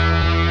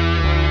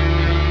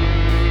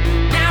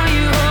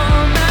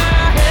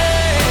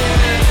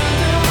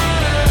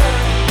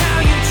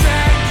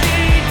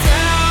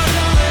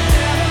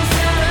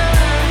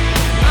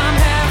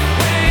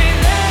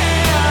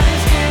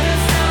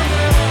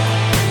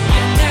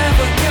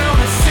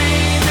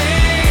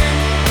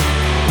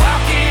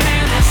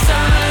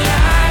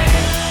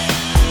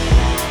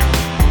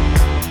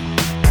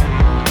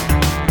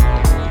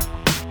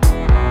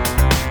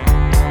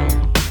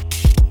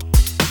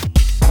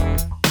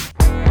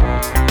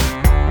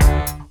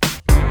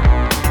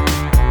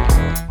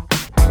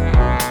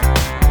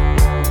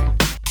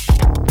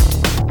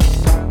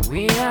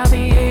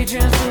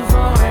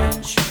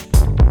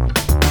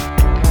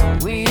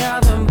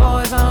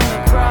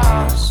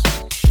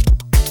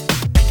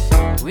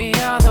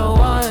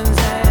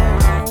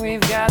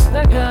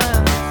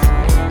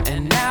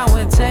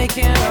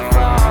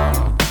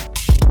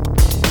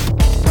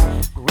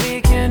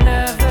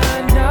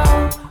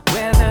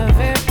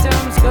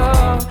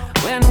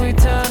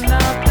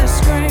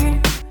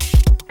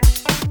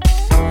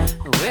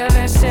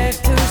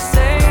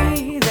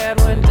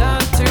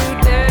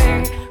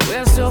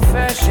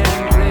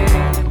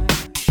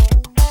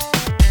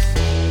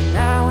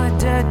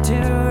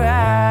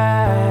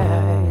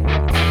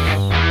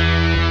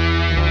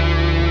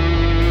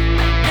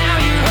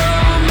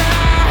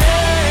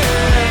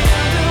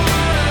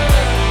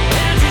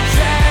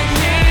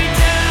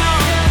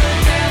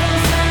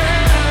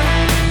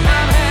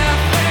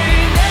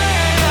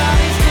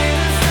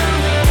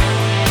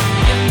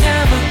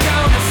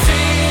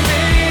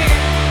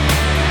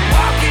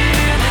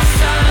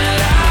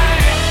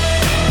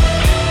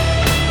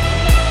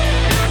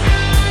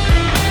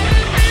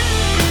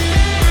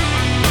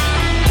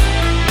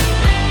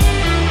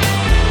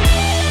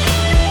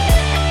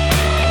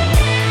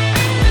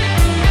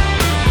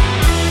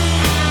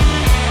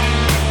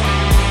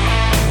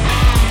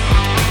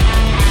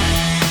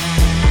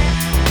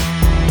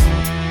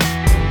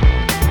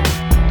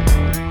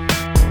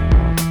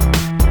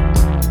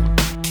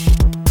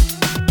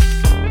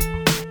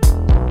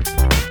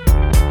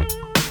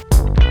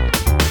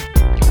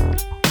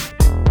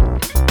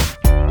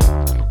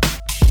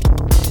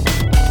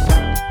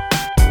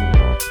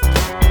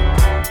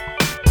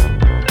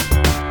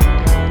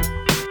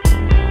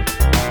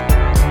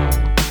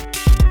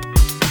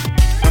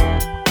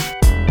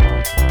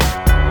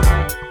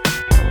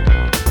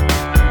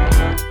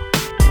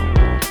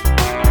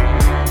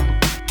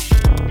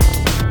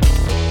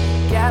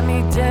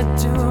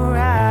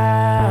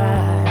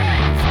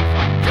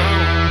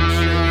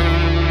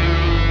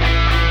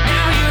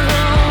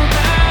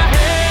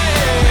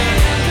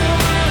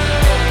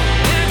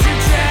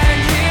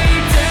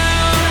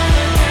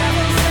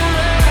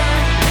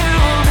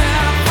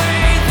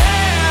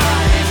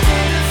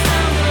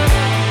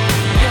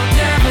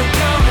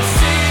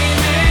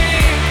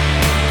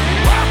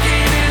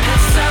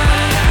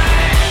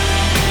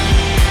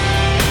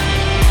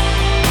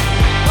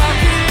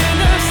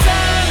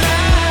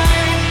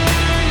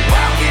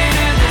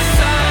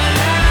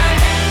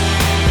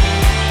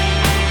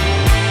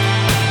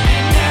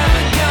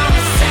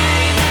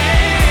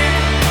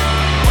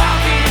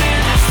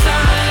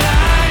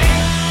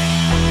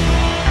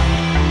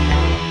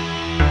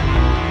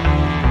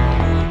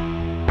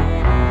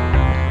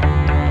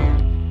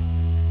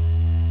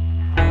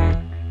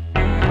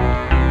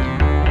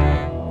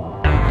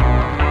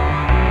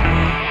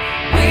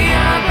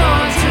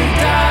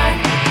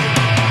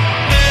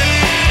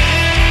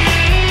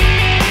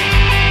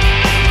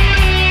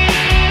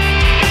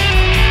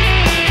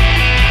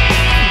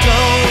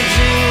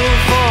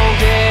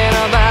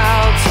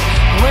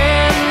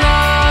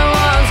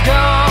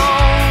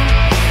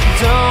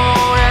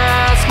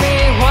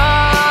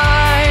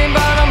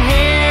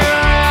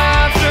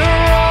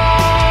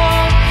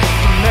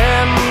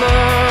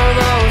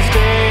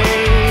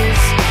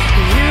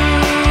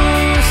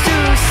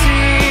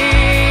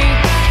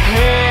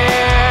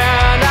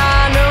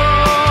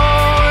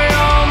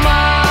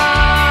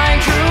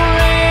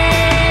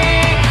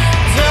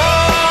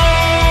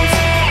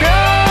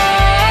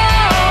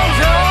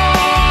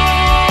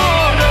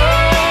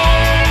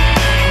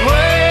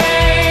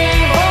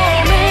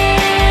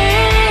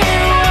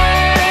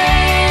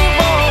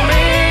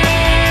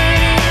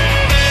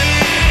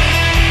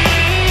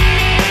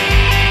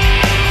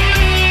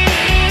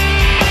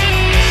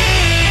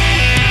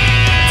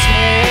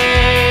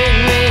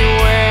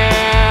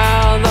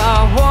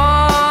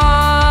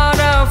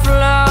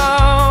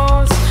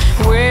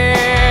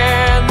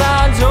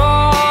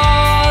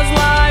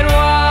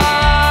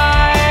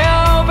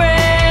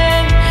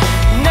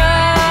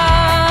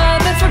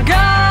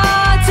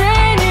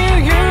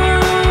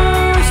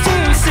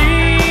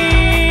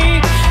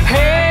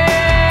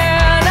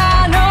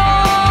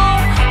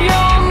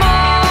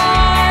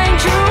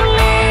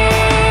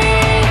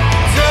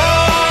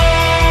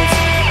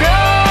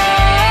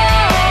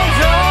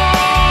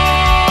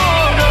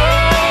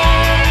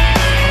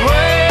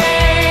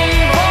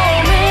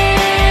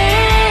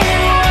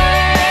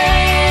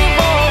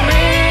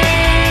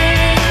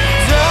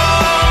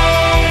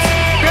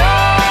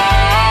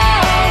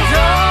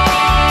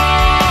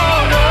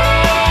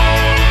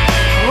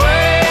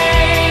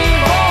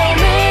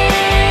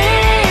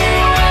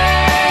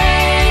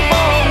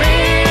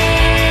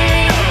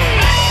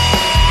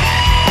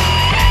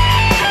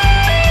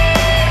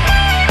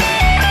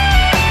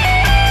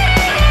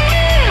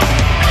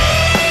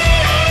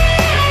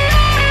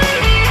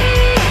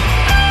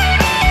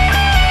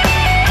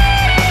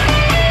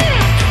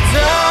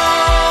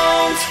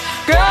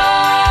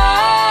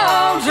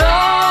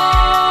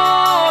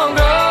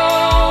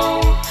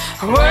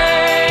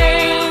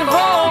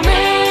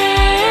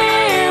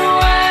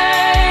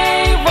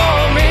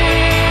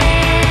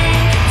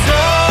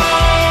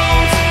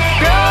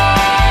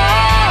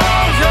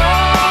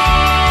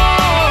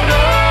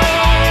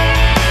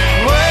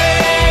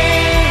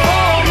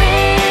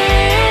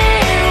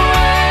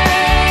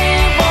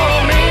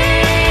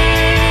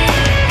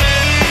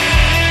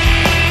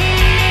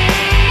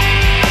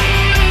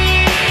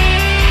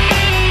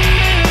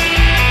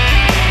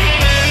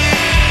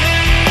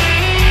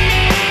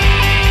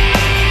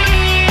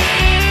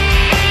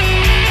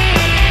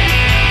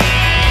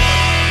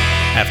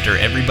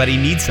 Everybody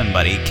Needs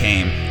Somebody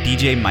came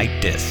DJ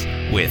Mike Diss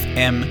with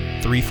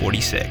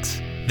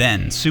M346.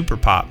 Then Super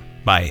Pop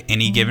by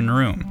Any Given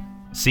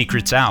Room.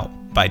 Secrets Out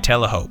by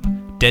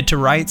Telehope. Dead to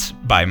Rights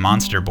by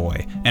Monster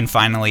Boy. And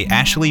finally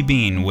Ashley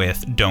Bean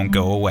with Don't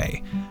Go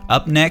Away.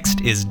 Up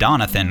next is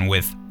Donathan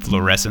with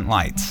Fluorescent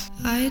Lights.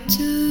 I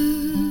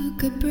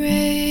took a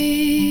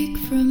break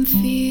from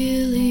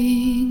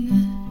feeling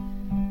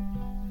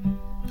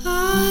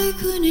I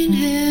couldn't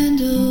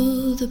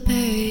handle the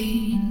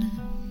pain,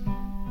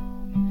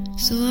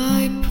 so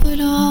I put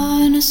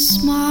on a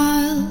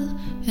smile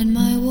and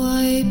my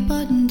white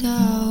button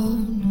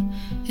down,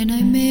 and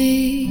I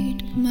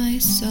made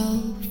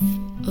myself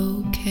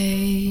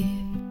okay.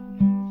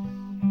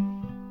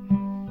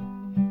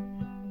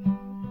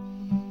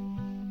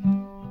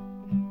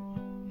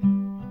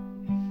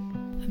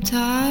 I'm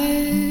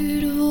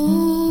tired of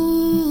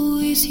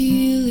always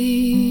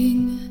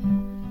healing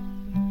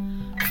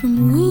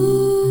from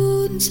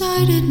wounds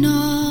I did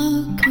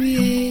not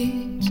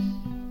create,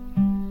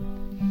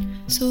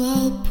 so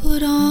I'll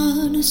put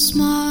on a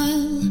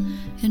smile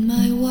and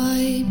my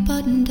white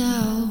button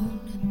down,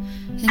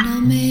 and I'll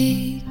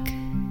make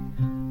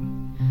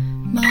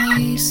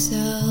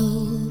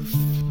myself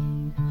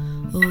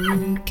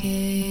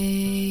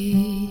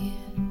okay.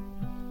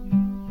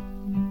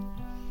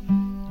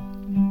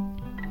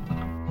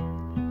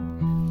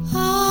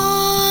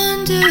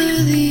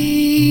 Under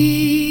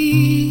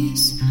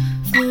these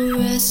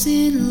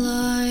fluorescent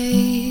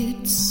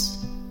lights,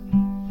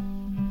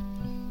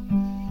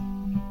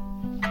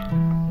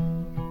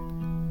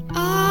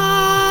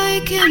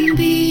 I can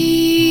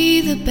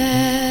be the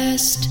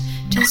best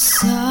to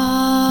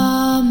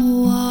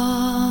someone.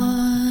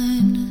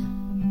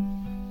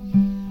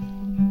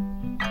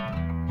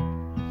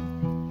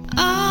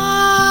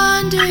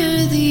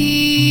 Under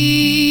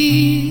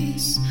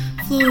these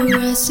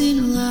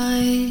fluorescent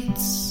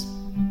lights,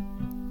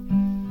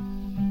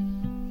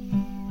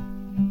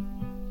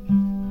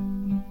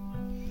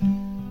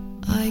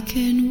 I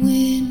can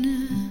win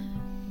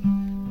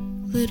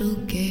little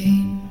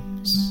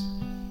games.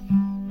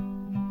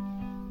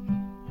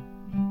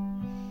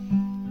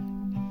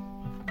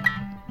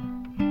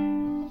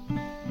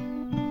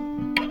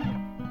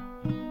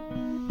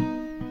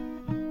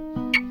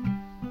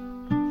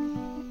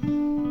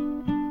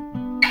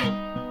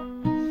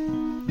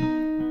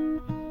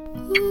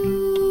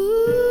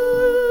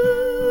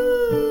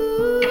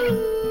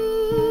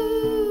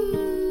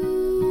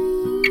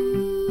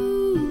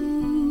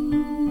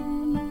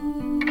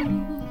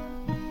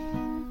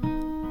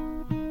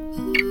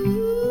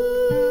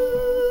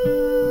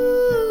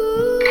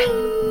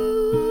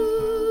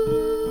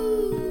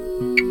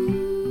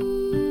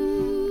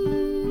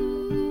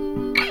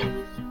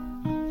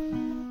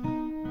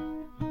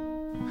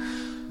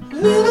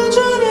 Little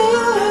Johnny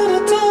had a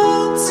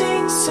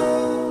dancing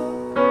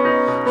soul.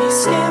 He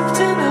skipped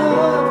and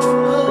hopped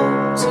from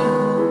home to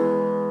home.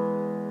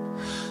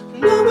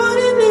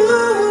 Nobody knew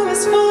who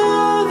his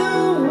father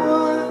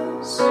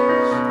was,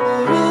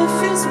 or if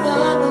his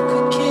mama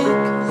could kick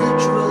the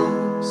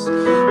drums.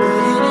 But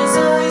in his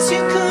eyes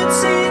you could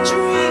see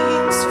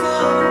dreams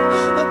for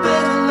a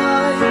better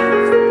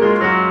life.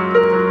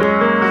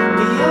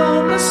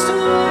 Beyond the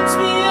storms,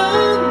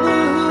 beyond the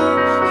hood,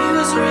 he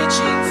was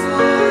reaching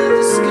for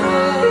the sky.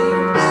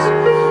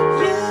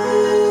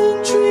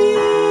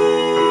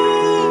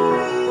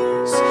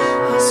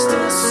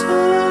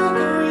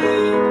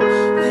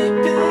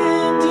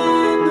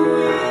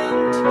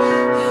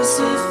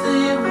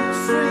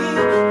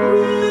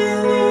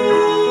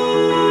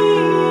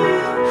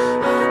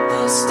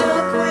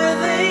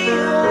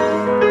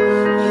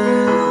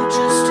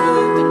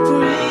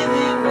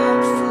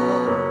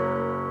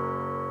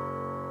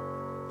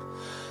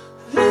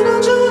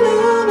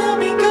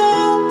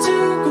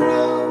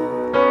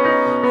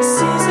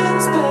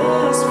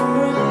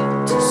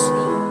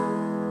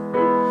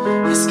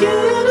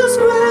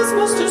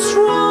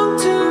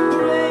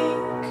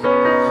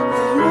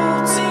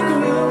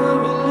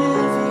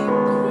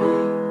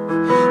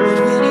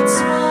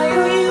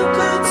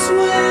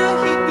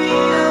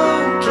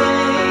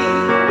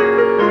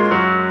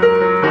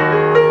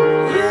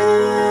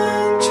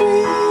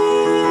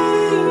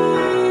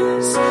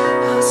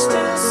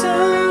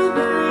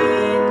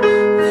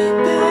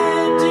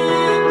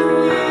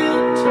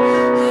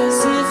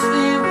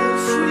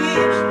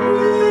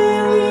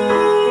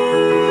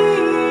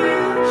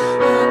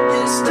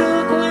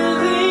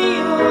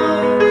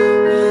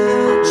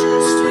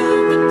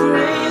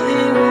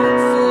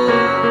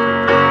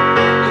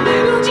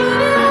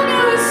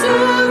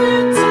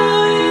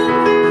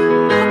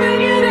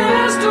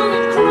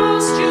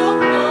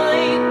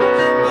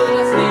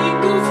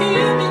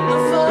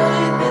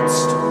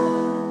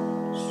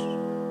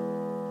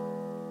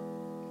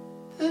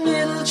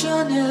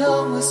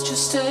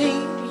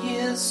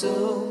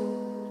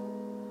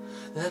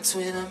 That's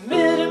when I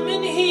met him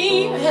and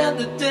he had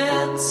the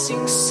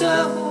dancing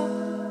soul.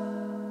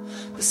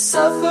 The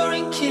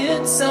suffering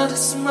kid sounded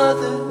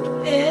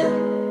smothered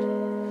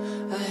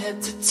and I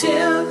had to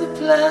tear the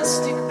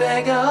plastic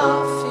bag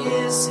off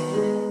his head.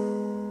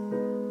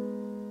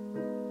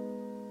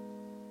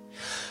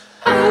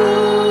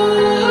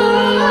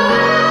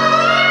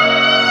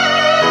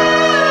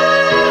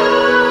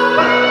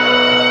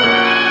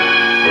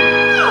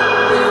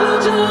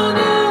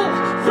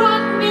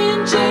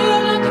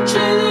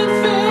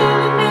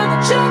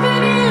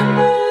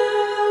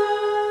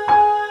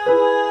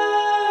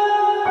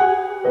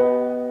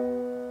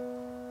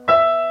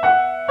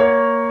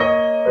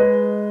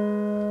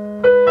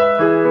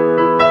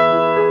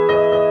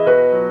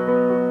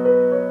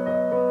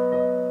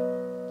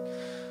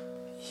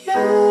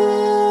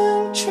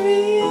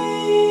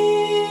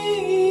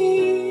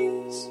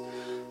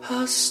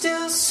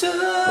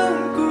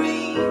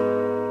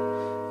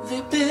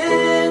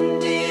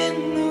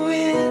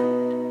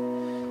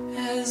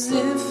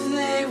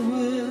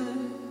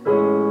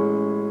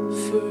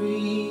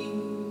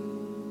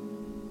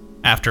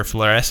 after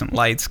Fluorescent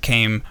Lights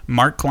came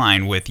Mark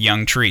Klein with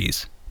Young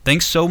Trees.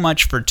 Thanks so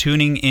much for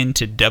tuning in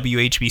to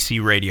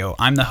WHBC Radio.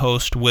 I'm the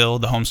host, Will,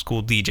 the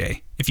homeschool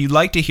DJ. If you'd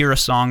like to hear a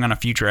song on a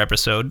future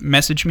episode,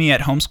 message me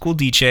at Homeschool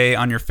DJ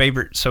on your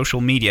favorite social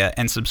media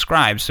and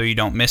subscribe so you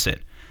don't miss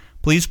it.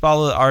 Please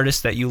follow the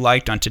artists that you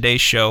liked on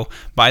today's show,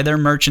 buy their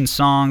merch and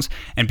songs,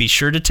 and be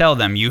sure to tell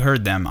them you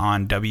heard them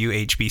on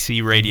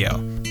WHBC Radio.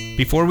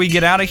 Before we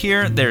get out of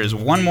here, there's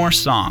one more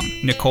song,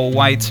 Nicole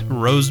White's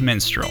Rose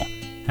Minstrel.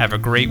 Have a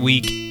great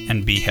week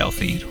and be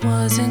healthy.